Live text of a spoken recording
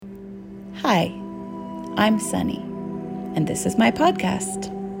Hi, I'm Sunny, and this is my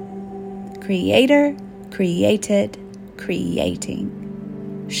podcast, Creator, Created,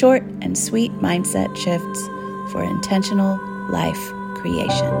 Creating. Short and sweet mindset shifts for intentional life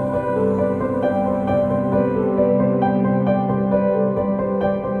creation.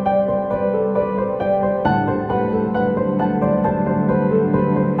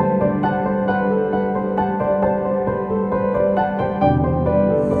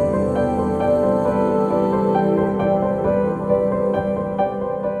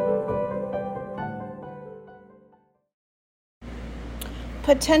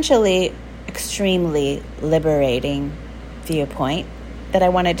 Potentially extremely liberating viewpoint that I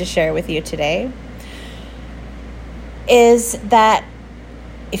wanted to share with you today is that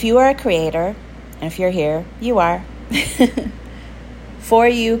if you are a creator, and if you're here, you are, for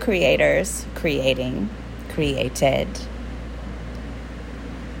you creators, creating, created,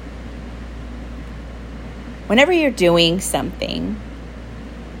 whenever you're doing something,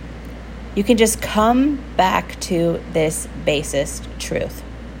 you can just come back to this basest truth,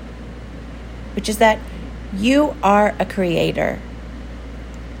 which is that you are a creator.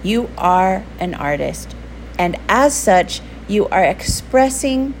 You are an artist. And as such, you are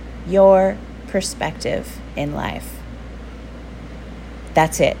expressing your perspective in life.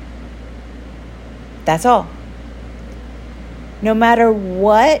 That's it. That's all. No matter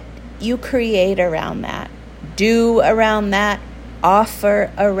what you create around that, do around that,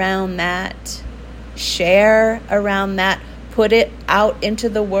 offer around that, share around that, put it out into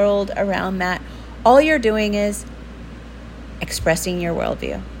the world around that. All you're doing is expressing your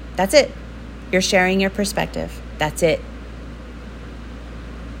worldview. That's it. You're sharing your perspective. That's it.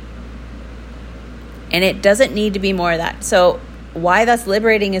 And it doesn't need to be more of that. So why that's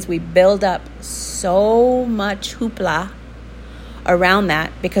liberating is we build up so much hoopla around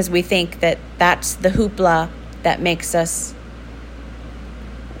that because we think that that's the hoopla that makes us,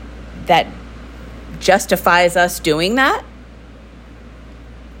 that justifies us doing that.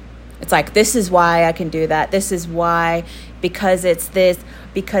 It's like, this is why I can do that. This is why, because it's this,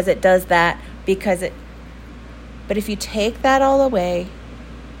 because it does that, because it... But if you take that all away,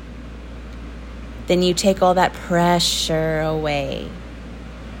 then you take all that pressure away.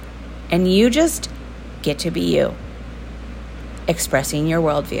 And you just get to be you, expressing your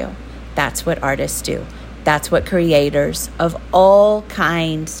worldview. That's what artists do. That's what creators of all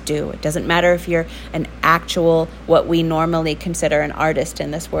kinds do. It doesn't matter if you're an actual, what we normally consider an artist in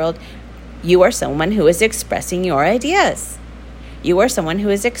this world. You are someone who is expressing your ideas. You are someone who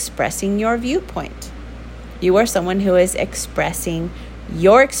is expressing your viewpoint. You are someone who is expressing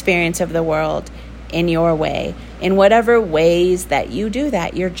your experience of the world in your way. In whatever ways that you do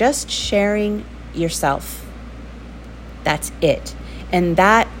that, you're just sharing yourself. That's it. And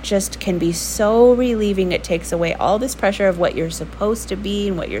that just can be so relieving. It takes away all this pressure of what you're supposed to be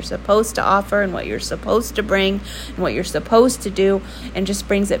and what you're supposed to offer and what you're supposed to bring and what you're supposed to do, and just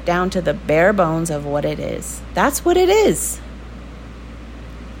brings it down to the bare bones of what it is. That's what it is.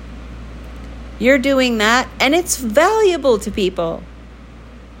 You're doing that, and it's valuable to people.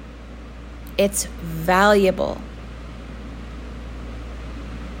 It's valuable.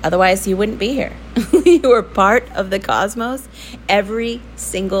 Otherwise, you wouldn't be here. You are part of the cosmos. Every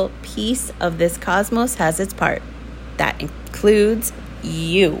single piece of this cosmos has its part. That includes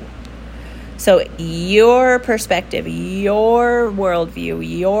you. So your perspective, your worldview,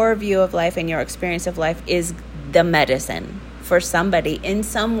 your view of life, and your experience of life is the medicine for somebody in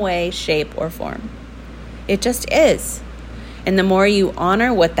some way, shape, or form. It just is. And the more you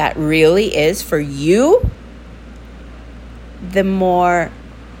honor what that really is for you, the more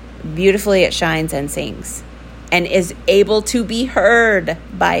beautifully it shines and sings and is able to be heard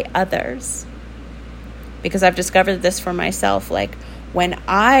by others. Because I've discovered this for myself. Like, when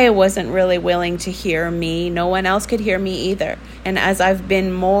I wasn't really willing to hear me, no one else could hear me either. And as I've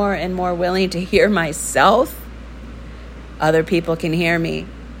been more and more willing to hear myself, other people can hear me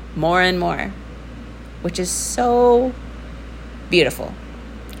more and more, which is so beautiful.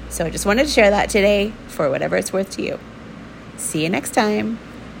 So I just wanted to share that today for whatever it's worth to you. See you next time.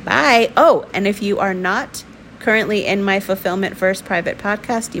 Bye. Oh, and if you are not currently in my Fulfillment First private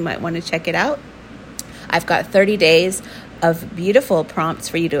podcast, you might want to check it out. I've got 30 days of beautiful prompts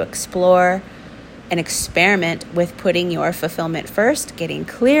for you to explore and experiment with putting your fulfillment first, getting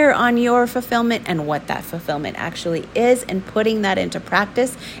clear on your fulfillment and what that fulfillment actually is, and putting that into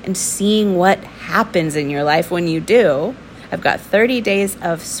practice and seeing what happens in your life when you do. I've got 30 days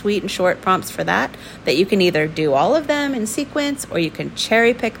of sweet and short prompts for that you can either do all of them in sequence, or you can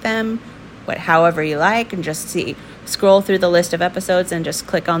cherry pick them, however you like, and just see scroll through the list of episodes and just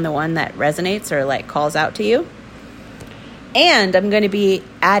click on the one that resonates or like calls out to you. And I'm going to be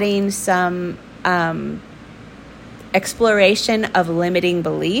adding some exploration of limiting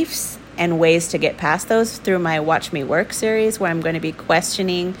beliefs and ways to get past those through my Watch Me Work series, where I'm going to be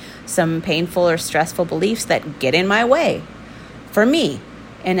questioning some painful or stressful beliefs that get in my way for me.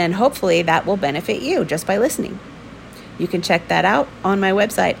 And then hopefully that will benefit you just by listening. You can check that out on my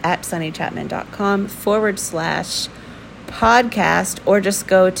website at sunnychapman.com/podcast, or just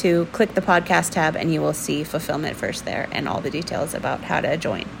click the podcast tab and you will see Fulfillment First there and all the details about how to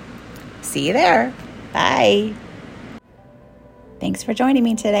join. See you there. Bye. Thanks for joining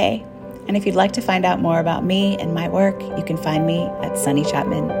me today. And if you'd like to find out more about me and my work, you can find me at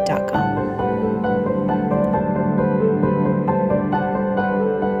sunnychapman.com.